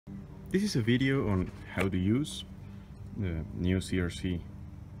This is a video on how to use the new CRC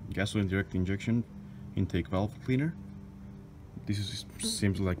gasoline direct injection intake valve cleaner.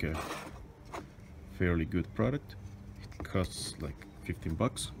 Seems like a fairly good product. It costs like 15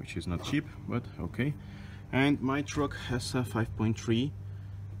 bucks, which is not cheap, but okay. And my truck has a 5.3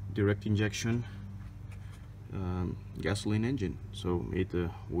 direct injection gasoline engine, so it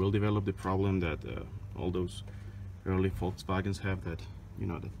will develop the problem that all those early Volkswagens have, that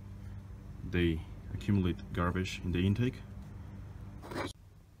that they accumulate garbage in the intake.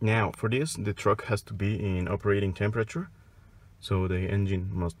 Now for this, the truck has to be in operating temperature, so the engine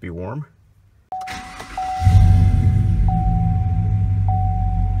must be warm.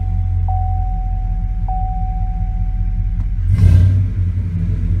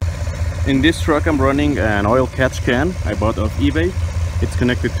 In this truck I'm running an oil catch can I bought off eBay. It's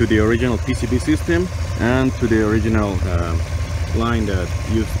connected to the original PCB system and to the original line that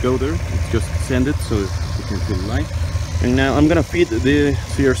used to go there. It's just extended so you can feel the line. And now I'm gonna feed the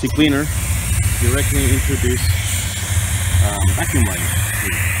CRC cleaner directly into this vacuum line.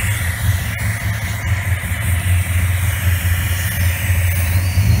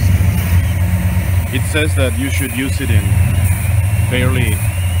 It says that you should use it in fairly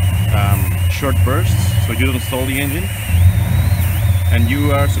short bursts, so you don't stall the engine, and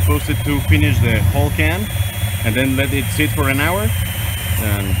you are supposed to finish the whole can and then let it sit for an hour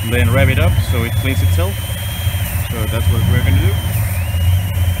and then rev it up so it cleans itself. So that's what we're going to do.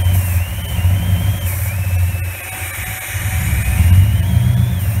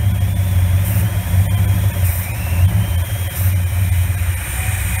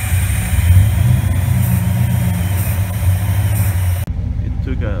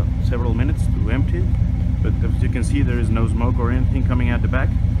 Several minutes to empty it, but as you can see there is no smoke or anything coming out the back.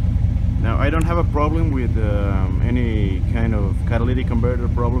 Now I don't have a problem with any kind of catalytic converter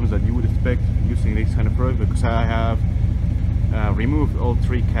problems that you would expect using this kind of product, because I have removed all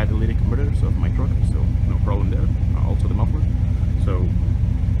 3 catalytic converters of my truck, so no problem there. Also the muffler. So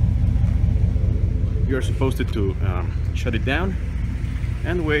you're supposed to shut it down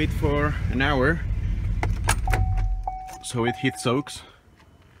and wait for an hour so it heat soaks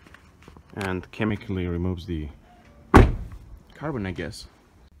and chemically removes the carbon, I guess.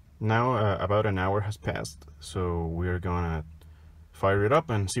 Now about an hour has passed, so we're gonna fire it up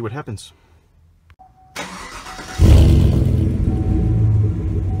and see what happens.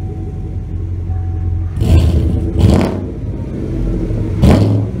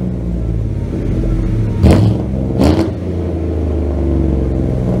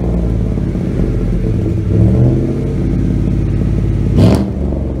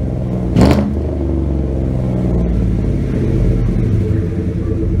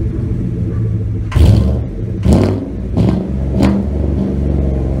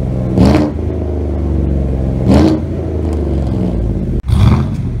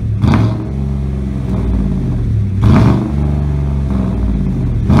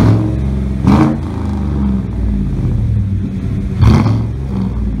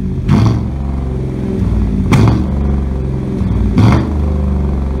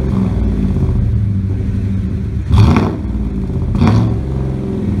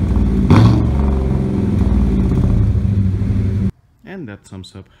 And that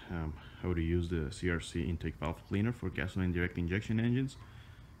sums up how to use the CRC intake valve cleaner for gasoline direct injection engines.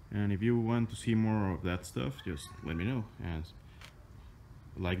 And if you want to see more of that stuff, just let me know and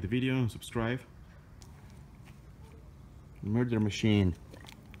like the video and subscribe. Murder machine.